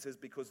 8:14 says,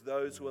 because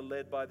those who are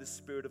led by the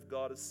Spirit of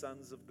God are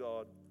sons of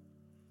God.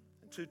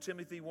 And 2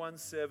 Timothy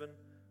 1:7,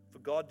 for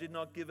God did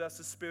not give us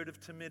a spirit of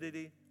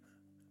timidity,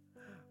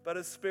 but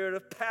a spirit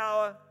of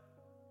power,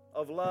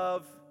 of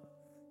love,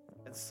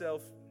 and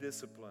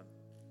self-discipline.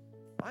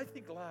 I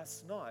think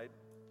last night,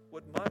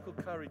 what Michael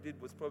Curry did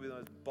was probably the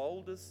most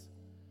boldest,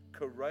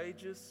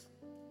 courageous,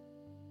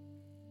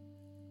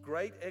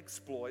 great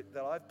exploit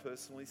that I've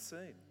personally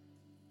seen.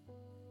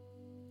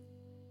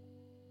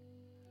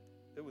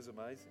 It was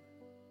amazing.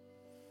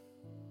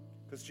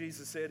 Because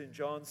Jesus said in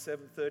John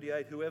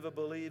 7:38, whoever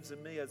believes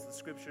in me, as the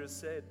scripture has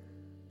said,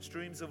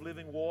 streams of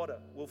living water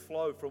will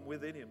flow from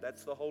within him.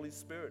 That's the Holy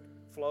Spirit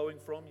flowing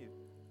from you.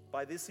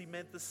 By this he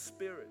meant the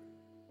Spirit,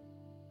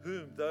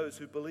 whom those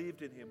who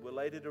believed in him were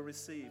later to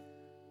receive.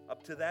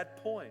 Up to that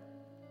point,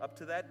 up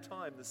to that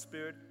time, the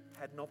Spirit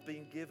had not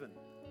been given,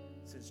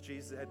 since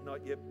Jesus had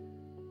not yet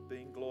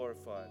been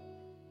glorified.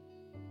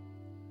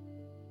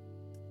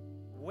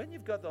 When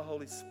you've got the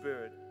Holy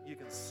Spirit, you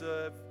can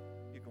serve,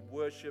 you can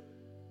worship,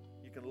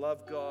 you can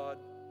love God,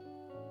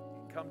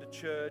 you can come to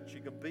church, you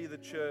can be the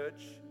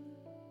church,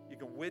 you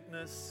can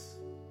witness,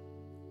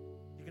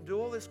 you can do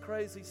all this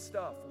crazy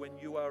stuff when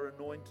you are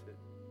anointed.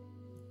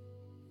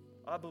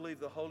 I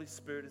believe the Holy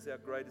Spirit is our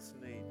greatest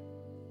need.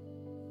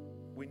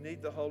 We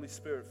need the Holy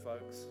Spirit,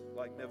 folks,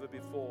 like never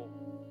before.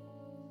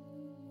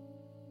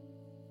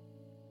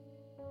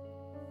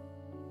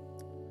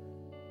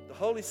 The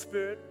Holy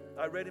Spirit,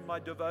 I read in my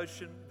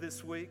devotion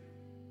this week,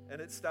 and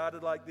it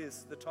started like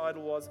this. The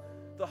title was,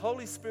 The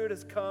Holy Spirit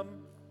has come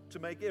to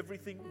make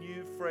everything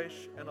new,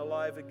 fresh, and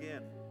alive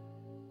again.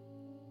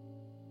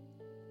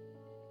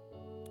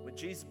 When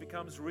Jesus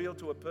becomes real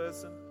to a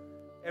person,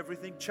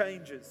 everything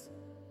changes.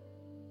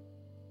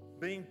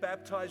 Being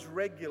baptized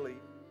regularly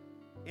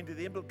into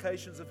the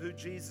implications of who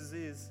Jesus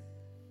is,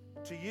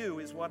 to you,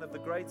 is one of the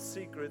great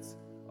secrets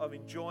of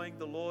enjoying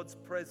the Lord's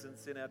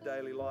presence in our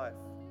daily life.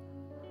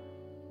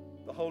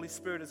 The Holy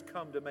Spirit has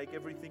come to make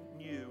everything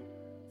new,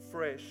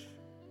 fresh,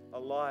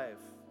 alive.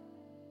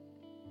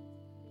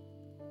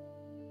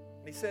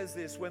 And he says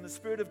this, when the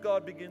Spirit of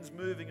God begins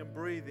moving and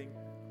breathing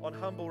on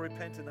humble,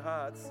 repentant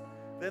hearts,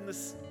 then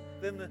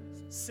the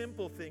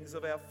simple things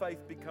of our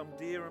faith become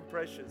dear and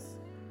precious.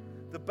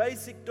 The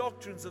basic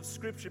doctrines of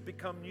Scripture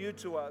become new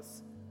to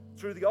us.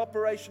 Through the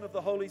operation of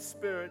the Holy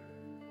Spirit,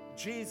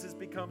 Jesus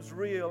becomes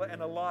real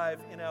and alive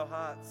in our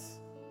hearts.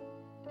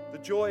 The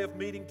joy of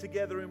meeting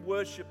together in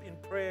worship, in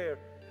prayer,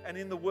 and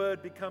in the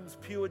Word becomes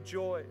pure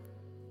joy.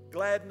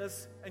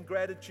 Gladness and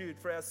gratitude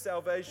for our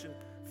salvation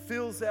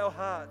fills our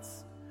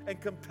hearts and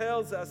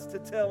compels us to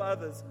tell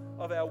others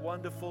of our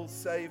wonderful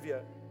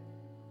Savior.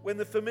 When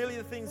the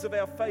familiar things of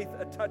our faith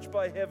are touched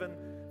by heaven,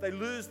 they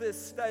lose their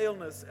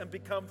staleness and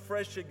become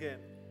fresh again.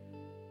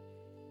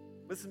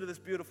 Listen to this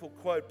beautiful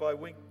quote by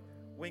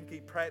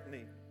Winky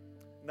Pratney,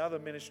 another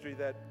ministry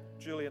that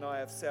Julie and I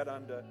have sat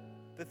under.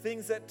 The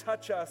things that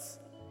touch us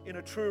in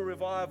a true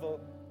revival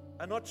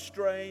are not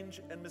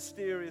strange and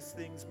mysterious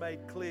things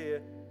made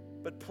clear,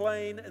 but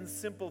plain and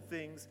simple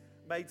things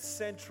made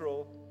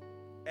central,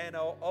 and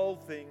our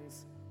old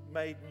things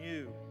made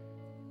new.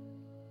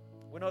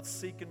 We're not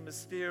seeking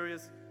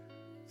mysterious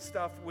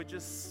stuff. We're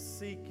just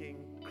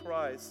seeking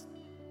Christ.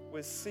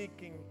 We're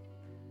seeking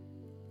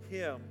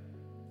Him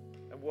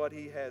and what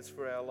He has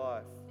for our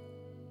life.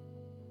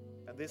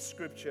 And this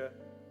scripture,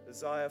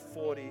 Isaiah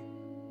 40,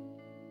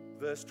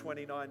 verse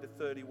 29 to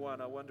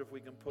 31, I wonder if we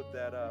can put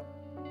that up.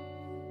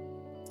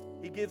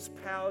 He gives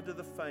power to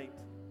the faint,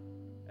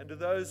 and to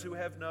those who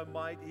have no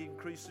might He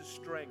increases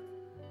strength.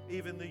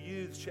 Even the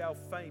youth shall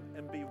faint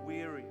and be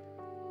weary,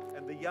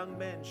 and the young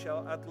men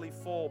shall utterly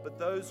fall. But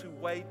those who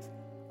wait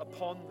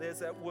upon, there's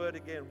that word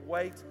again,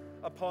 wait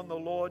upon the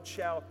Lord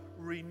shall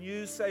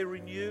renew, say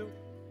renew,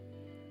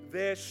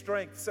 their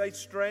strength. Say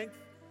strength.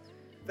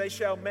 They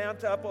shall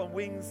mount up on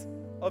wings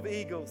of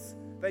eagles.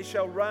 They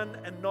shall run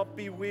and not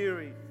be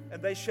weary,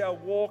 and they shall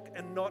walk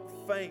and not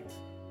faint.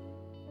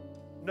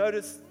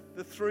 Notice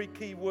the three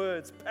key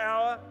words: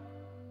 power,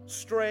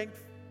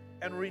 strength,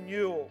 and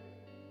renewal.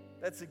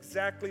 That's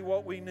exactly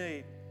what we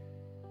need.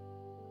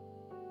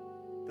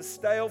 The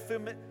stale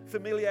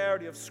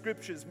familiarity of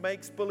scriptures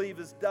makes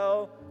believers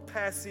dull,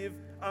 passive,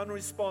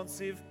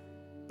 unresponsive,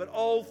 but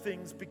old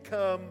things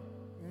become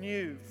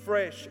new,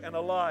 fresh, and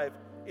alive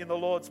in the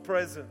Lord's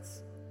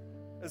presence.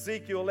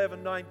 Ezekiel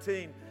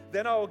 11:19.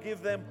 Then I will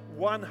give them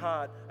one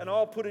heart, and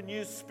I'll put a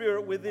new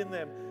spirit within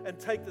them, and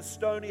take the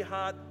stony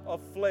heart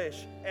of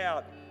flesh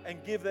out,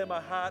 and give them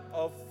a heart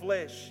of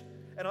flesh.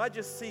 And I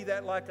just see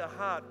that like a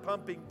heart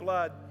pumping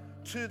blood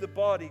to the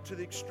body, to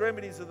the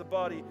extremities of the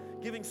body,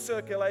 giving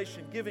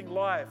circulation, giving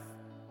life,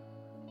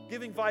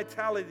 giving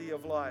vitality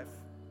of life.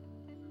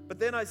 But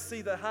then I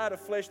see the heart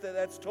of flesh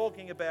that's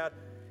talking about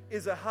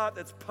is a heart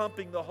that's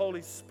pumping the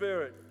Holy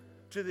Spirit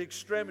to the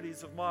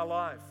extremities of my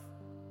life,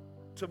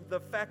 to the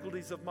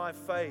faculties of my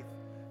faith,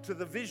 to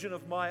the vision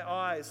of my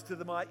eyes, to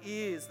my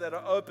ears that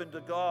are open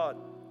to God.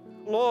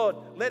 Lord,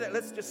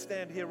 let's just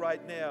stand here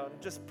right now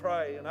and just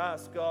pray and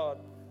ask God,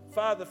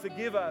 Father,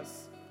 forgive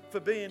us for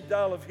being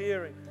dull of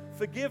hearing.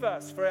 Forgive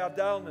us for our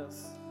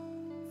dullness.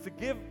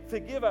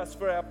 Forgive us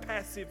for our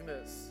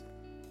passiveness.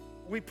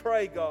 We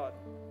pray, God.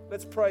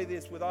 Let's pray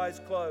this with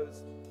eyes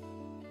closed.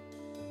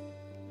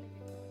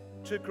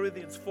 2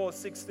 Corinthians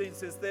 4:16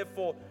 says,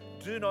 therefore,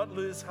 do not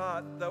lose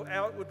heart, though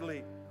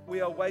outwardly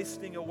we are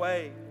wasting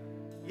away,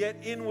 yet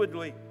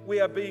inwardly we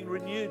are being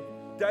renewed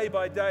day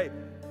by day.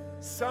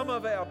 Some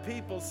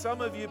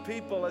of you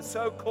people are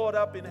so caught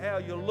up in how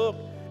you look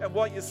and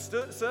what your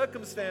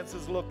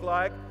circumstances look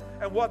like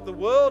and what the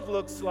world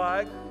looks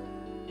like,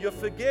 you're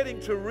forgetting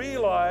to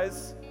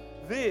realize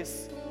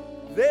this.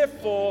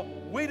 Therefore,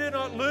 we do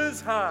not lose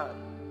heart.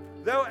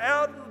 Though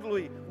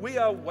outwardly we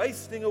are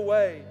wasting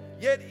away,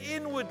 yet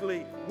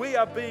inwardly we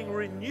are being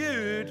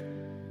renewed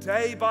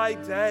day by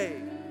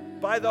day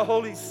by the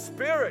Holy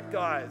Spirit,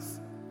 guys.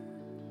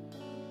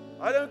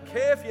 I don't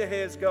care if your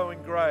hair's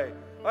going grey.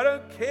 I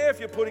don't care if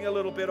you're putting a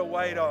little bit of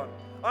weight on.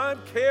 I'm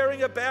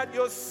caring about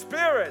your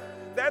spirit.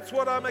 That's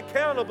what I'm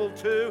accountable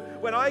to.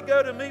 When I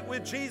go to meet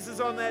with Jesus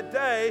on that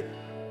day,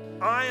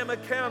 I am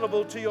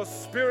accountable to your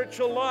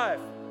spiritual life.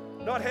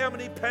 Not how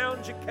many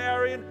pounds you're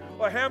carrying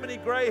or how many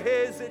grey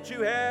hairs that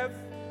you have.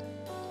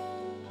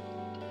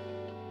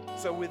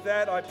 So with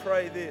that, I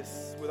pray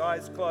this with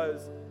eyes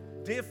closed.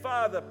 Dear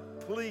Father,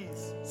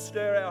 please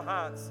stir our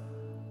hearts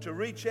to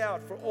reach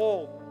out for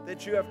all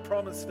that you have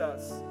promised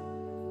us.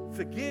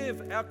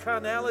 Forgive our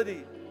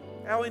carnality,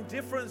 our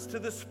indifference to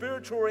the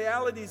spiritual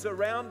realities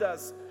around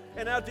us,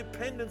 and our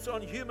dependence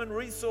on human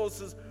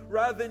resources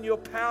rather than your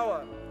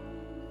power.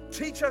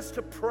 Teach us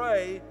to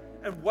pray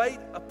and wait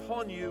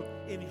upon you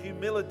in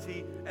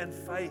humility and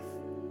faith.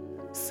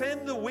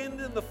 Send the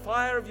wind and the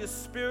fire of your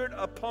Spirit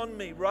upon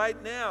me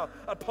right now,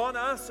 upon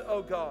us,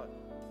 O God.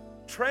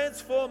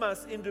 Transform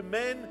us into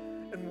men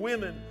and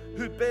women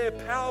who bear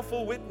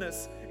powerful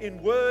witness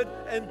in word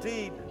and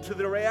deed to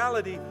the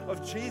reality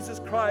of Jesus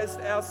Christ,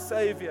 our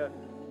Savior.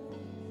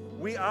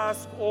 We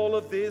ask all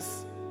of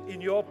this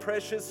in your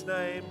precious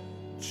name,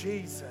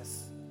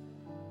 Jesus.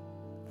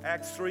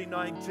 Acts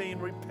 3:19,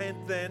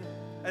 repent then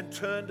and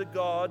turn to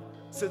God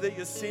so that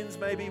your sins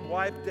may be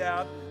wiped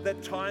out,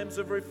 that times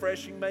of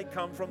refreshing may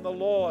come from the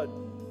Lord.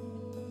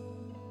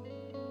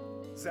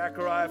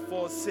 Zechariah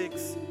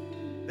 4:6,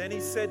 then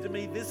he said to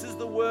me, this is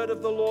the word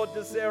of the Lord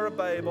to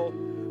Zerubbabel,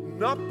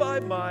 not by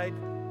might,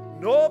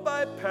 nor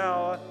by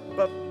power,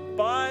 but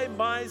by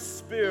my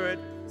Spirit,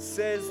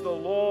 says the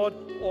Lord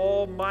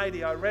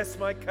Almighty. I rest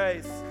my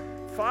case.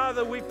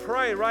 Father, we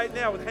pray right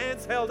now with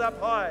hands held up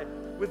high,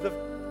 with the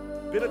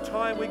bit of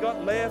time we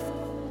got left,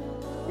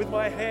 with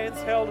my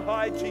hands held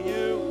high to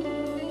you.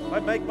 I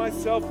make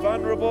myself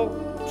vulnerable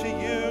to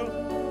you.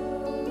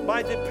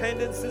 My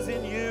dependence is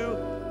in you.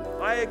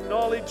 I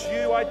acknowledge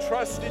you. I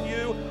trust in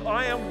you.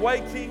 I am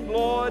waiting,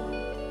 Lord.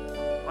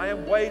 I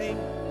am waiting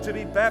to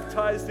be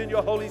baptized in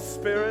your Holy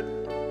Spirit.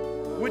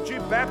 Would you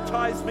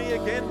baptize me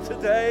again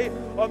today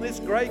on this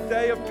great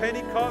day of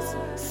Pentecost,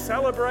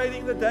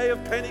 celebrating the day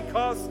of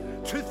Pentecost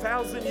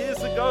 2,000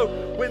 years ago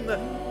when the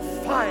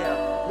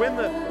fire, when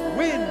the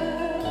wind,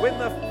 when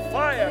the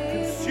fire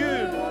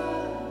consumed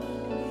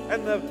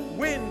and the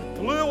wind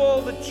blew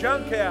all the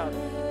junk out.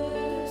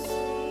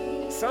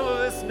 Some of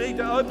us need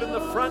to open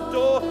the front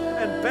door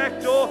and back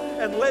door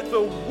and let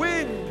the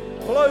wind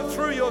blow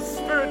through your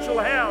spiritual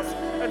house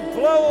and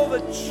blow all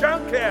the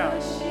junk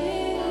out.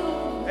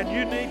 And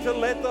you need to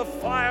let the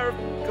fire of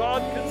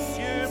God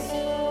consume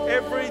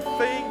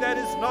everything that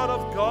is not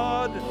of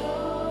God,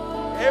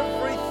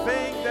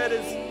 everything that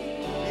is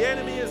the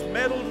enemy is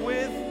meddled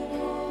with.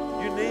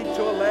 You need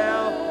to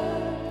allow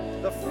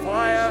the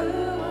fire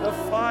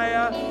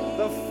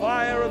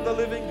of the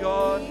living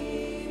God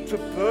to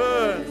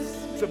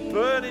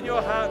burn in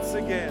your hearts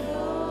again.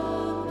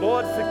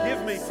 Lord,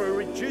 forgive me for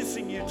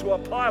reducing you to a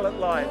pilot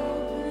light.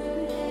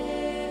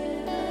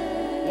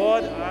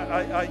 Lord,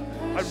 I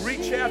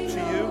reach out to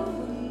you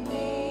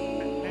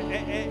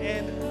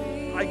and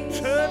I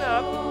turn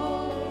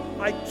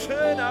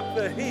up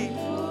the heat.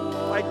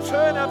 I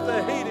turn up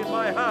the heat in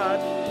my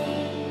heart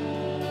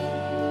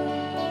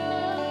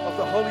of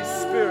the Holy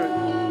Spirit.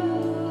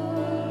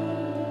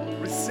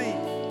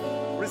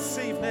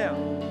 Receive now.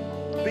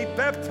 Be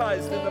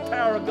baptized in the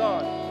power of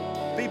God.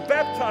 Be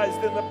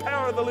baptized in the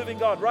power of the living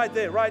God right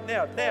there, right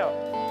now. Now,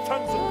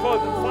 tongues of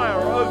cloven fire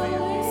are over you.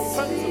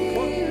 Tongues of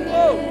cloven.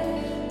 Oh,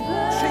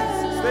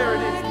 Jesus.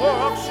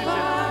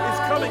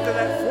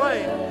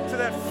 flame, to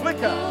that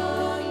flicker.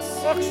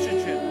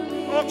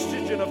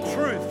 Oxygen of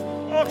truth,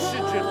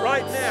 oxygen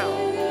right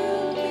now.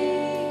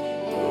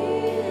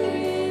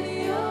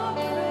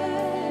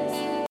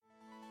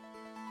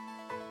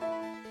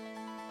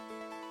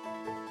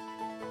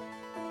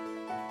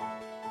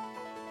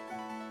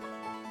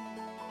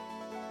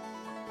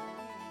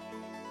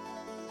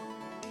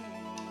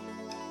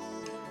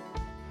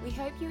 We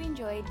hope you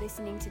enjoyed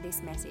listening to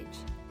this message.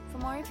 For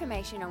more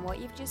information on what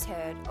you've just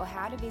heard or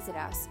how to visit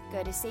us,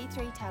 go to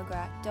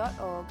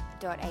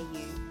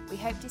c3tuggerah.org.au. We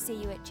hope to see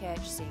you at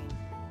church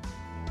soon.